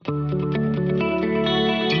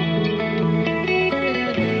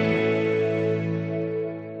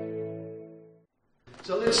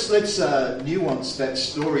let's nuance that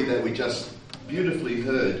story that we just beautifully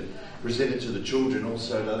heard presented to the children.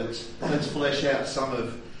 Also, let's flesh out some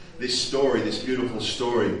of this story, this beautiful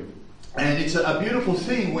story. And it's a beautiful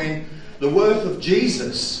thing when the worth of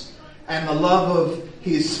Jesus and the love of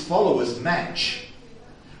his followers match.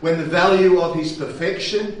 When the value of his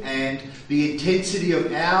perfection and the intensity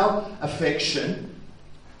of our affection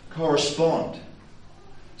correspond.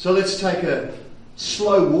 So let's take a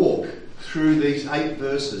slow walk through these 8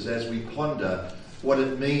 verses as we ponder what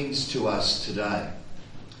it means to us today.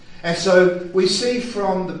 And so we see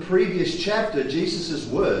from the previous chapter Jesus'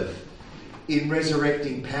 worth in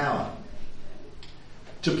resurrecting power.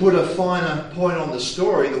 To put a finer point on the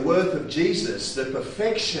story, the worth of Jesus, the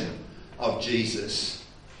perfection of Jesus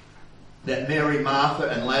that Mary,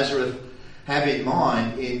 Martha and Lazarus have in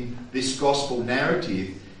mind in this gospel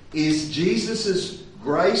narrative is Jesus'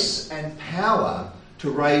 grace and power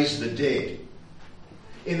to raise the dead.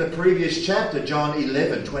 In the previous chapter, John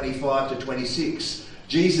 11:25-26,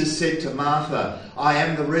 Jesus said to Martha, "I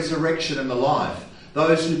am the resurrection and the life.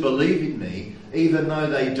 Those who believe in me, even though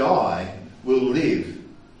they die, will live.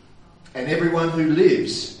 And everyone who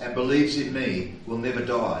lives and believes in me will never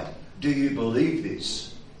die." Do you believe this?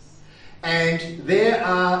 And there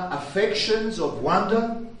are affections of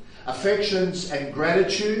wonder, affections and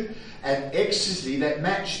gratitude and ecstasy that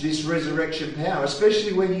match this resurrection power,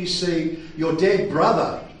 especially when you see your dead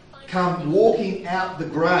brother come walking out the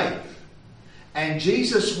grave. And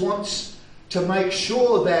Jesus wants to make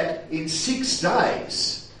sure that in 6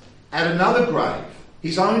 days, at another grave,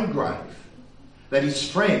 his own grave, that his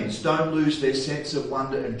friends don't lose their sense of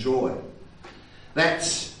wonder and joy. That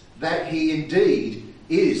he indeed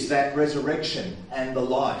is that resurrection and the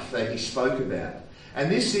life that he spoke about.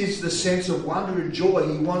 And this is the sense of wonder and joy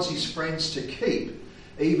he wants his friends to keep,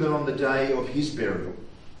 even on the day of his burial.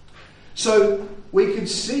 So we can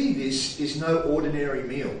see this is no ordinary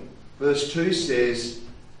meal. Verse 2 says,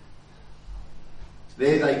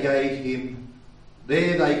 There they gave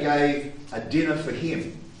a dinner for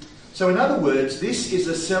him. So in other words, this is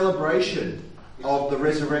a celebration of the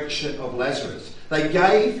resurrection of Lazarus. They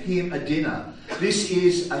gave him a dinner. This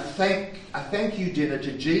is a thank you dinner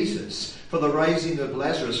to Jesus for the raising of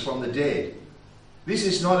Lazarus from the dead. This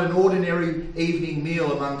is not an ordinary evening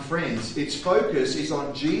meal among friends. Its focus is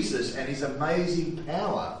on Jesus and his amazing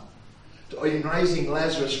power in raising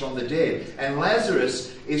Lazarus from the dead. And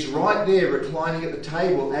Lazarus is right there reclining at the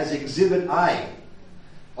table as exhibit A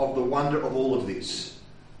of the wonder of all of this.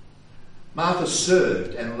 Martha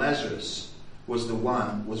served, and Lazarus was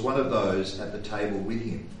one of those at the table with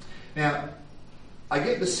him. Now, I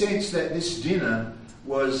get the sense that this dinner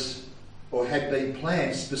was or had been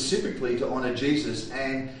planned specifically to honour Jesus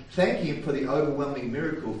and thank him for the overwhelming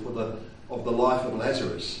miracle of the life of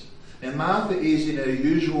Lazarus. Now, Martha is in her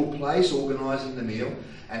usual place organising the meal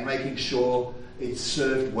and making sure it's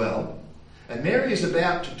served well. And Mary is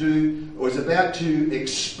about to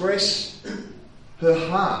express her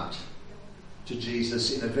heart to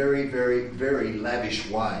Jesus in a very, very, very lavish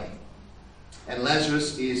way. And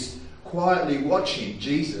Lazarus is quietly watching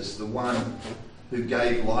Jesus, the one who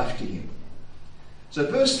gave life to him. So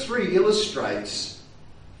verse 3 illustrates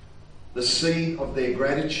the scene of their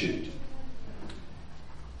gratitude.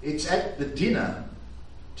 It's at the dinner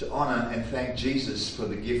to honour and thank Jesus for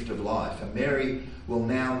the gift of life. And Mary will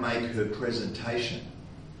now make her presentation.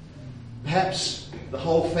 Perhaps the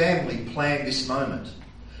whole family planned this moment.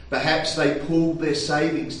 Perhaps they pooled their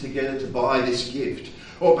savings together to buy this gift.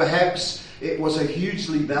 Or perhaps it was a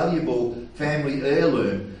hugely valuable family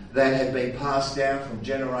heirloom that had been passed down from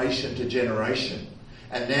generation to generation.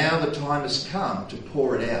 And now the time has come to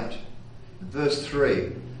pour it out. In verse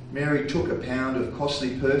 3, Mary took a pound of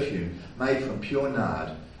costly perfume made from pure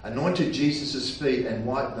nard, anointed Jesus' feet and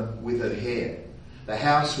wiped them with her hair. The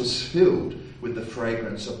house was filled with the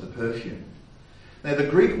fragrance of the perfume. Now the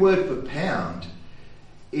Greek word for pound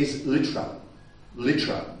is litra,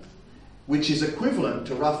 which is equivalent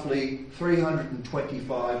to roughly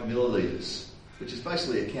 325 millilitres, which is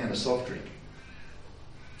basically a can of soft drink.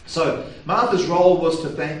 So Martha's role was to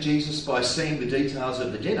thank Jesus by seeing the details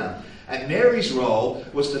of the dinner, and Mary's role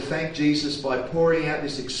was to thank Jesus by pouring out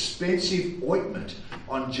this expensive ointment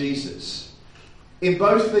on Jesus. In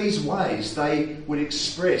both these ways, they would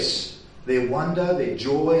express their wonder, their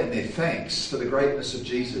joy, and their thanks for the greatness of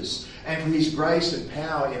Jesus and for his grace and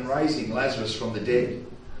power in raising Lazarus from the dead.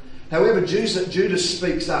 However, Judas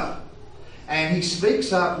speaks up, and he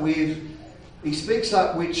speaks up with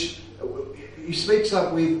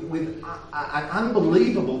an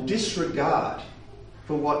unbelievable disregard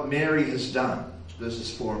for what Mary has done.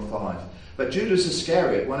 verses 4 and 5. But Judas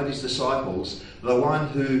Iscariot, one of his disciples, the one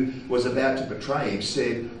who was about to betray him,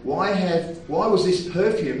 said, Why was this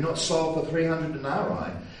perfume not sold for 300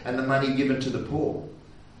 denarii and the money given to the poor?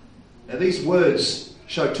 Now these words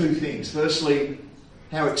show two things. Firstly,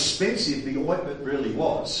 how expensive the ointment really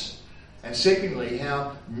was. And secondly,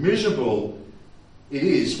 how miserable it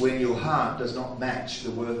is when your heart does not match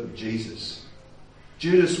the worth of Jesus.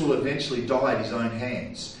 Judas will eventually die at his own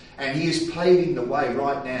hands, and he is paving the way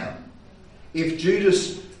right now. If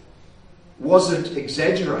Judas wasn't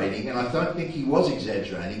exaggerating, and I don't think he was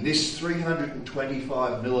exaggerating, this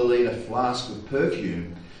 325 milliliter flask of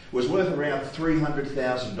perfume was worth around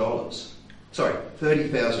 $300,000. Sorry,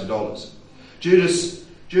 $30,000.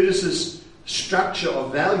 Judas's structure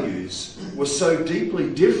of values was so deeply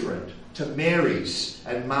different to Mary's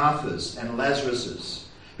and Martha's and Lazarus's,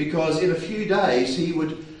 because in a few days he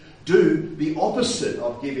would do the opposite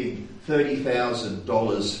of giving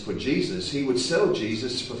 $30,000 for Jesus. He would sell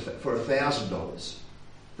Jesus for $1,000,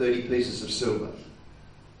 30 pieces of silver.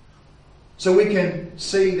 So we can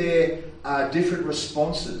see there are different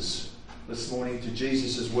responses this morning to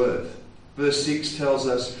Jesus' worth. Verse 6 tells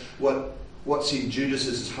us what's in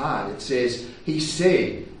Judas's heart. It says, he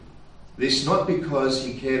said this not because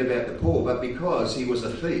he cared about the poor, but because he was a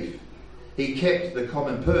thief. He kept the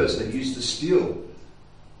common purse and used to steal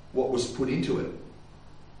what was put into it.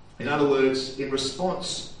 In other words, in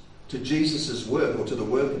response to Jesus' work, or to the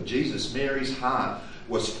work of Jesus, Mary's heart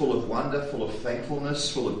was full of wonder, full of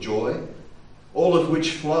thankfulness, full of joy, all of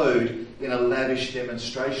which flowed in a lavish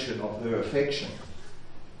demonstration of her affection.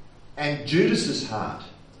 And Judas's heart,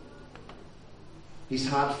 his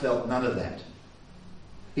heart felt none of that.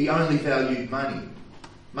 He only valued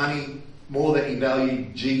money more than he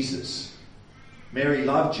valued Jesus. Mary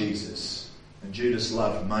loved Jesus, and Judas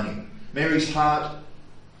loved money. Mary's heart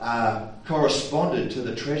corresponded to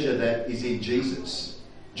the treasure that is in Jesus.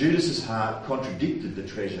 Judas's heart contradicted the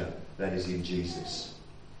treasure that is in Jesus.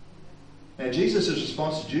 Now, Jesus'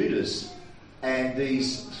 response to Judas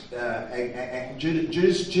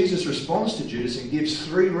Jesus responds to Judas and gives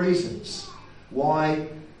three reasons why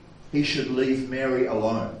he should leave Mary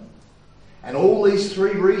alone. And all these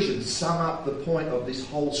three reasons sum up the point of this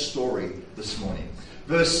whole story this morning.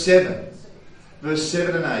 Verse 7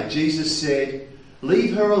 and 8, Jesus said,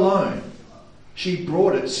 "Leave her alone. She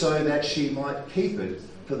brought it so that she might keep it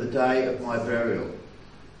for the day of my burial.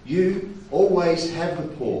 You always have the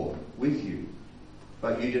poor with you,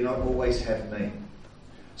 but you do not always have me."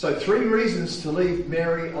 So three reasons to leave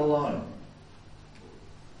Mary alone.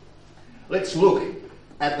 Let's look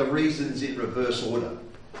at the reasons in reverse order.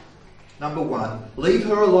 Number one, leave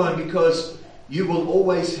her alone because you will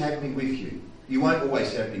always have me with you. You won't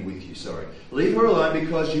always have me with you, sorry. Leave her alone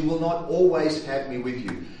because you will not always have me with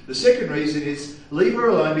you. The second reason is leave her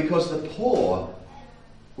alone because the poor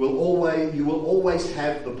you will always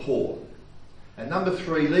have the poor. And number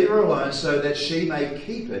three, leave her alone so that she may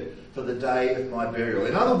keep it for the day of my burial.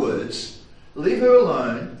 In other words, leave her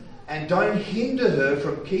alone and don't hinder her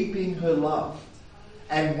from keeping her love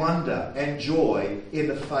and wonder and joy in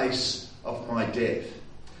the face of my death.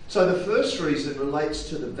 So the first reason relates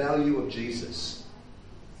to the value of Jesus.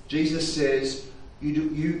 Jesus says,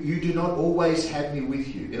 you do not always have me with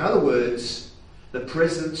you. In other words, the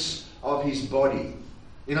presence of his body.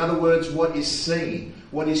 In other words, what is seen,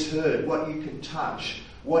 what is heard, what you can touch,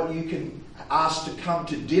 what you can ask to come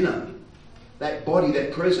to dinner, that body,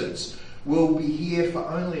 that presence, will be here for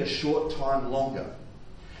only a short time longer.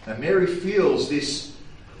 Now Mary feels this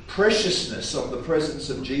preciousness of the presence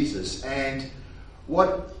of Jesus and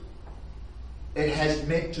what it has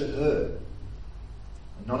meant to her.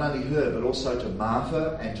 Not only her, but also to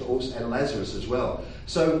Martha and Lazarus as well.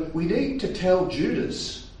 So we need to tell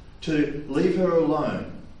Judas to leave her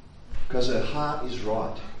alone because her heart is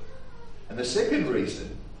right. And the second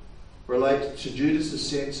reason relates to Judas'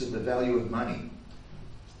 sense of the value of money.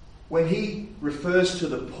 When he refers to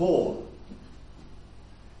the poor,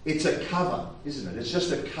 it's a cover, isn't it? It's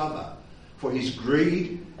just a cover for his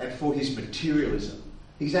greed and for his materialism.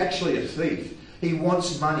 He's actually a thief. He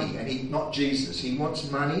wants money, and not Jesus. He wants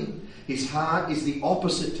money. His heart is the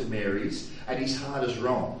opposite to Mary's, and his heart is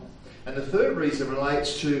wrong. And the third reason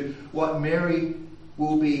relates to what Mary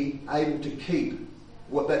will be able to keep.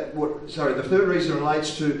 The third reason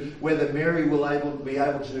relates to whether Mary will be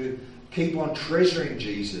able to keep on treasuring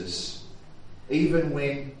Jesus even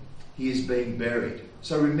when he is being buried.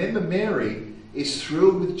 So remember, Mary is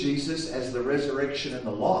thrilled with Jesus as the resurrection and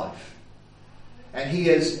the life. And he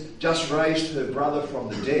has just raised her brother from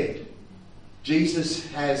the dead. Jesus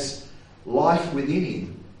has life within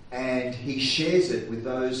him, and he shares it with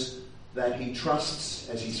those that he trusts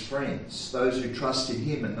as his friends, those who trust in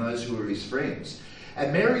him and those who are his friends.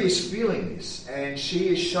 And Mary is feeling this, and she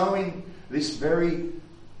is showing this very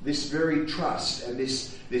trust and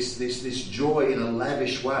this joy in a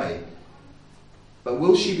lavish way. But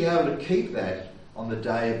will she be able to keep that on the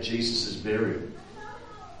day of Jesus' burial?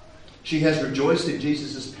 She has rejoiced in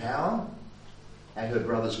Jesus' power at her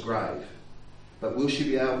brother's grave. But will she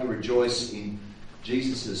be able to rejoice in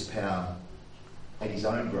Jesus' power at his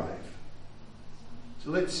own grave? So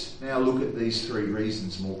let's now look at these three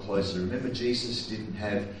reasons more closely. Remember, Jesus didn't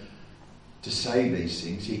have to say these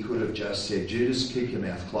things. He could have just said, Judas, keep your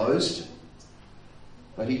mouth closed.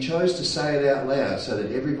 But he chose to say it out loud so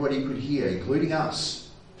that everybody could hear, including us,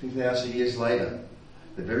 2,000 years later.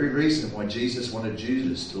 The very reason why Jesus wanted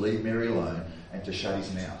Judas to leave Mary alone and to shut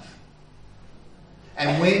his mouth.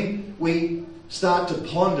 And when we start to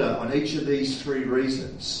ponder on each of these three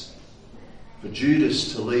reasons for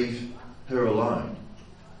Judas to leave her alone,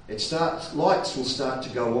 lights will start to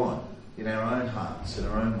go on in our own hearts and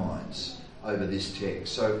our own minds over this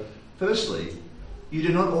text. So, firstly, you do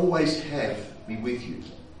not always have me with you.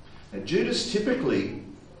 Now, Judas typically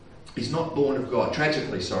is not born of God.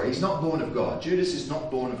 He's not born of God. Judas is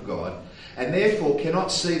not born of God, and therefore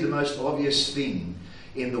cannot see the most obvious thing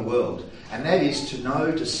in the world. And that is to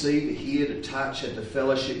know, to see, to hear, to touch, and to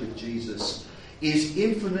fellowship with Jesus is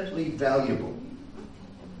infinitely valuable.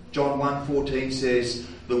 John 1:14 says,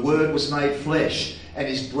 the Word was made flesh and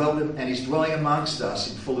is dwelling amongst us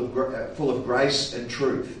in full of grace and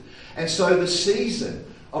truth. And so the season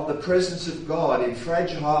of the presence of God in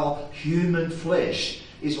fragile human flesh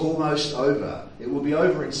is almost over. It will be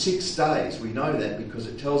over in 6 days. We know that because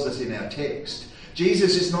it tells us in our text.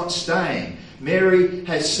 Jesus is not staying. Mary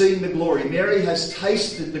has seen the glory. Mary has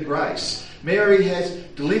tasted the grace. Mary has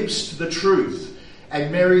glimpsed the truth. And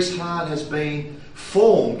Mary's heart has been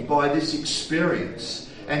formed by this experience.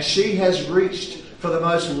 And she has reached for the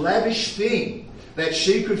most lavish thing that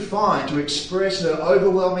she could find to express her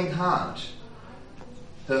overwhelming heart.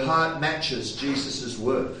 Her heart matches Jesus'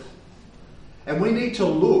 worth. And we need to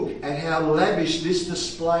look at how lavish this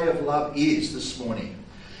display of love is this morning.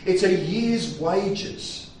 It's a year's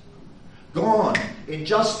wages gone in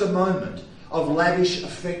just a moment of lavish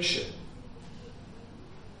affection.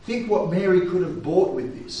 Think what Mary could have bought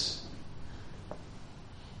with this.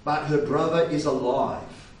 But her brother is alive.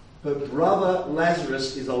 Her brother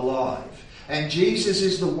Lazarus is alive. And Jesus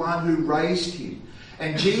is the one who raised him.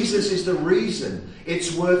 And Jesus is the reason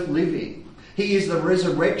it's worth living. He is the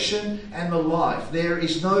resurrection and the life. There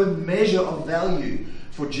is no measure of value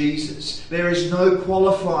for Jesus. There is no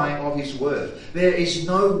qualifying of his worth. There is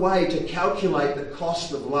no way to calculate the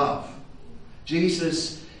cost of love.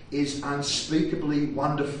 Jesus is unspeakably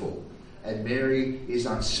wonderful, and Mary is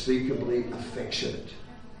unspeakably affectionate.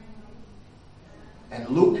 And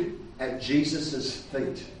look at Jesus'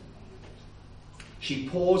 feet. She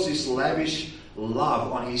pours this lavish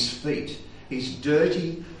love on his feet. His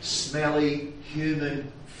dirty, smelly,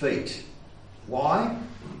 human feet. Why?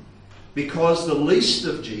 Because the least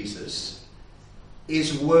of Jesus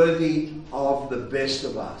is worthy of the best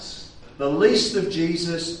of us. The least of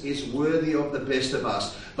Jesus is worthy of the best of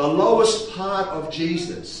us. The lowest part of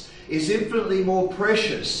Jesus is infinitely more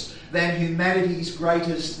precious than humanity's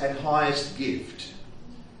greatest and highest gift.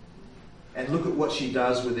 And look at what she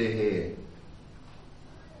does with her hair.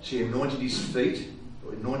 She anointed his feet,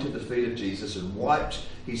 anointed the feet of Jesus, and wiped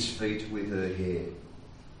his feet with her hair.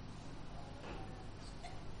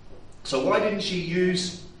 So why didn't she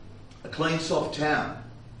use a clean soft towel?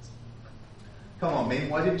 Come on, men,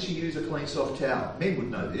 why didn't she use a clean soft towel? Men would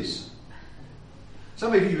know this.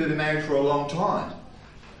 Some of you have been married for a long time.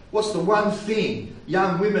 What's the one thing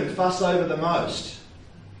young women fuss over the most?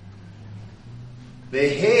 Their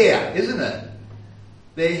hair, isn't it?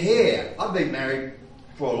 Their hair. I've been married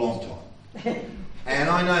for a long time. And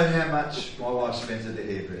I know how much my wife spends at the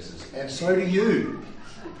hairdressers. And so do you.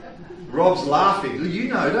 Rob's laughing. You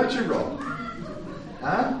know, don't you, Rob?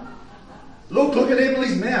 Huh? Look at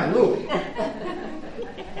Emily's mouth. Look.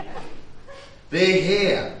 Their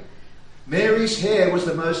hair. Mary's hair was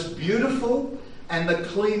the most beautiful and the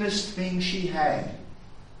cleanest thing she had.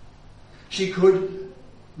 She could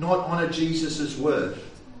not honour Jesus' worth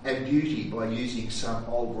and beauty by using some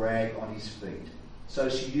old rag on his feet. So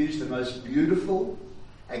she used the most beautiful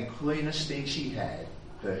and cleanest thing she had,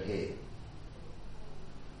 her hair.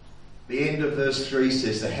 The end of verse 3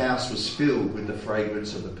 says the house was filled with the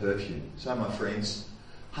fragrance of the perfume. So, my friends,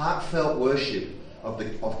 heartfelt worship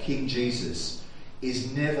of King Jesus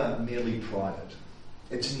is never merely private.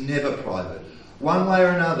 It's never private. One way or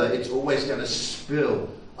another, it's always going to spill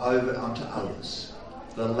over onto others.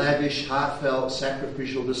 the lavish, heartfelt,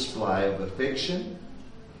 sacrificial display of affection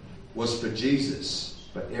was for Jesus,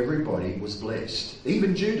 but everybody was blessed,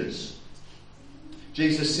 even Judas.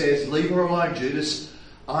 Jesus says, "Leave her alone, Judas.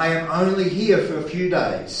 I am only here for a few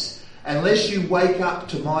days. Unless you wake up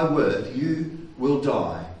to my worth, you will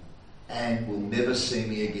die and will never see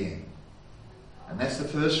me again." And that's the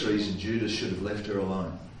first reason Judas should have left her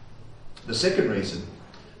alone. The second reason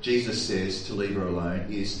Jesus says to leave her alone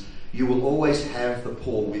is, you will always have the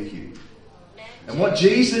poor with you. And what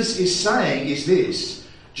Jesus is saying is this: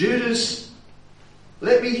 Judas,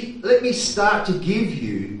 let me start to give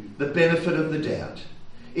you the benefit of the doubt.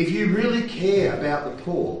 If you really care about the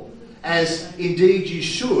poor, as indeed you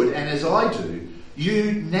should, and as I do,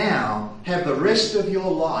 you now have the rest of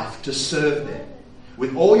your life to serve them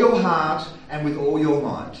with all your heart and with all your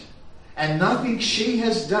might. And nothing she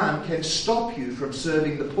has done can stop you from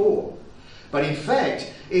serving the poor. But in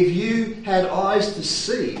fact, if you had eyes to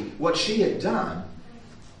see what she had done,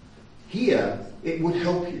 here it would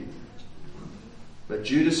help you. But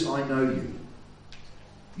Judas, I know you.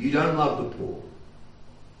 You don't love the poor.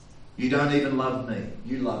 You don't even love me.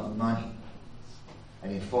 You love money.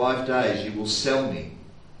 And in 5 days you will sell me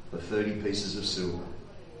for 30 pieces of silver.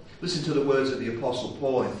 Listen to the words of the Apostle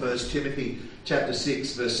Paul in 1 Timothy chapter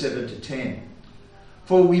 6, verse 7 to 10.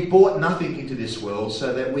 "For we brought nothing into this world,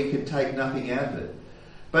 so that we can take nothing out of it.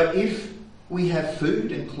 But if we have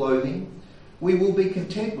food and clothing, we will be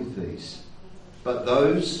content with these. But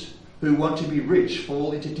those who want to be rich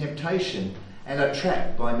fall into temptation and are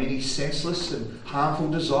trapped by many senseless and harmful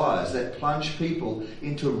desires that plunge people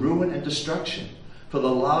into ruin and destruction. For the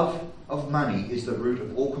love of money is the root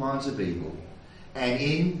of all kinds of evil. And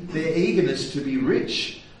in their eagerness to be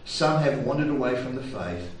rich, some have wandered away from the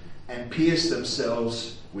faith and pierced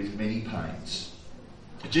themselves with many pains."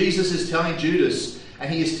 Jesus is telling Judas,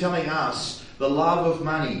 and he is telling us, the love of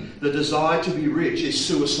money, the desire to be rich, is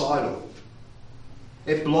suicidal.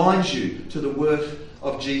 It blinds you to the worth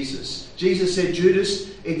of Jesus. Jesus said, "Judas,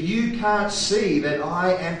 if you can't see that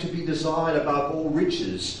I am to be desired above all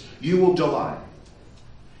riches, you will die.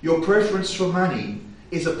 Your preference for money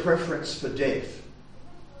is a preference for death.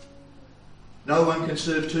 No one can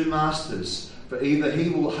serve two masters, for either he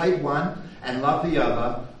will hate one and love the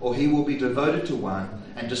other, or he will be devoted to one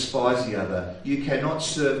and despise the other. You cannot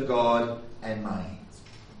serve God and money."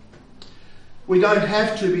 We don't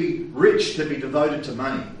have to be rich to be devoted to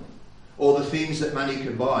money or the things that money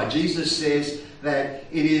can buy. Jesus says that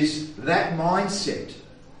it is that mindset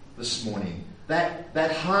this morning,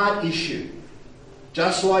 that heart issue,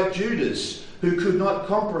 just like Judas, who could not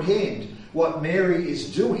comprehend what Mary is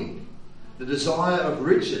doing. The desire of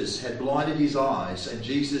riches had blinded his eyes, and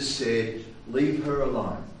Jesus said, "Leave her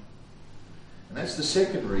alone." And that's the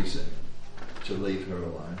second reason to leave her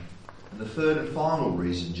alone. And the third and final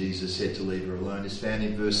reason Jesus said to leave her alone is found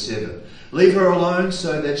in verse 7. "Leave her alone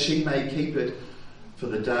so that she may keep it for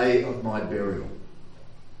the day of my burial."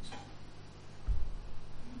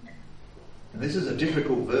 And this is a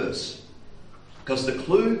difficult verse, because the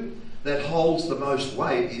clue that holds the most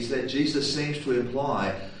weight is that Jesus seems to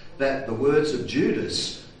imply that the words of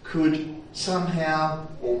Judas could somehow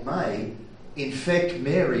or may infect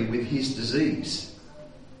Mary with his disease.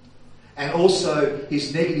 And also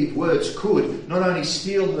his negative words could not only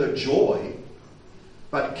steal her joy,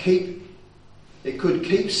 but it could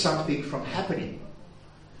keep something from happening.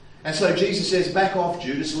 And so Jesus says, "Back off,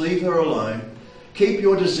 Judas, leave her alone. Keep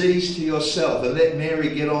your disease to yourself and let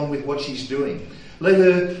Mary get on with what she's doing. Let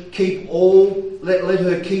her keep it all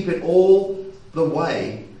the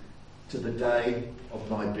way to the day of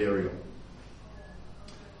my burial."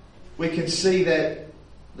 We can see that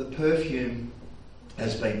the perfume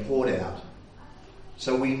has been poured out.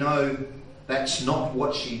 So we know that's not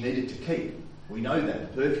what she needed to keep. We know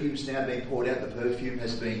that. The perfume's now been poured out. The perfume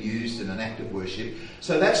has been used in an act of worship.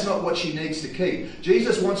 So that's not what she needs to keep.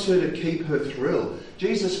 Jesus wants her to keep her thrill.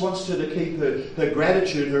 Jesus wants her to keep her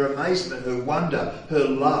gratitude, her amazement, her wonder, her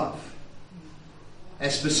love.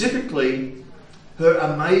 And specifically, her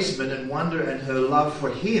amazement and wonder and her love for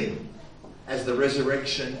him as the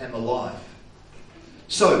resurrection and the life.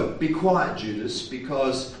 So, be quiet, Judas,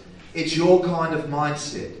 because it's your kind of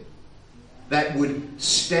mindset that would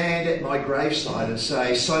stand at my graveside and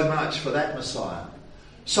say, "So much for that Messiah.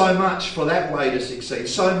 So much for that way to succeed.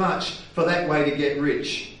 So much for that way to get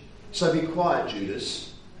rich." So be quiet,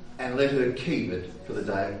 Judas, and let her keep it for the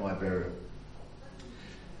day of my burial.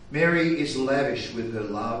 Mary is lavish with her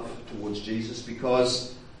love towards Jesus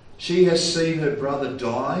because she has seen her brother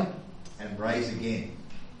die and rise again.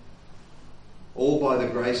 All by the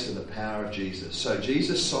grace and the power of Jesus. So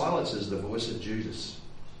Jesus silences the voice of Judas.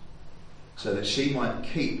 so that she might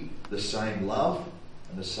keep the same love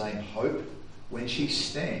and the same hope when she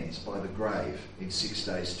stands by the grave in 6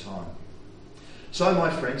 days' time. So, my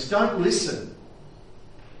friends, don't listen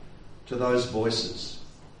to those voices,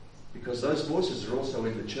 because those voices are also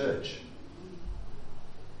in the church.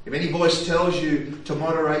 If any voice tells you to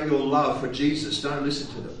moderate your love for Jesus, don't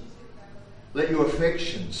listen to them. Let your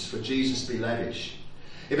affections for Jesus be lavish.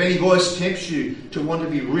 If any voice tempts you to want to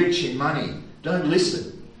be rich in money, don't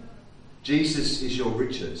listen. Jesus is your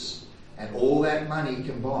riches, and all that money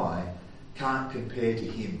can buy can't compare to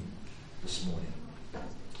him this morning.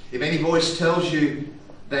 If any voice tells you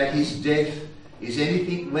that his death is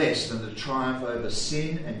anything less than the triumph over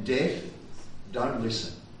sin and death, don't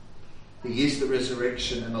listen. He is the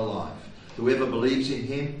resurrection and the life. Whoever believes in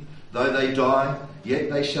him, though they die,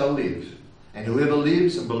 yet they shall live. And whoever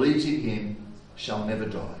lives and believes in him shall never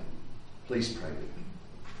die. Please pray with me.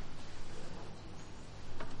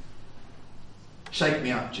 Shake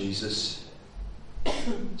me up, Jesus,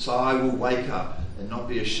 so I will wake up and not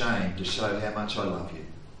be ashamed to show how much I love you.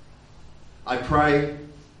 I pray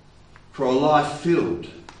for a life filled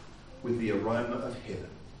with the aroma of heaven.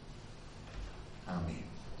 Amen.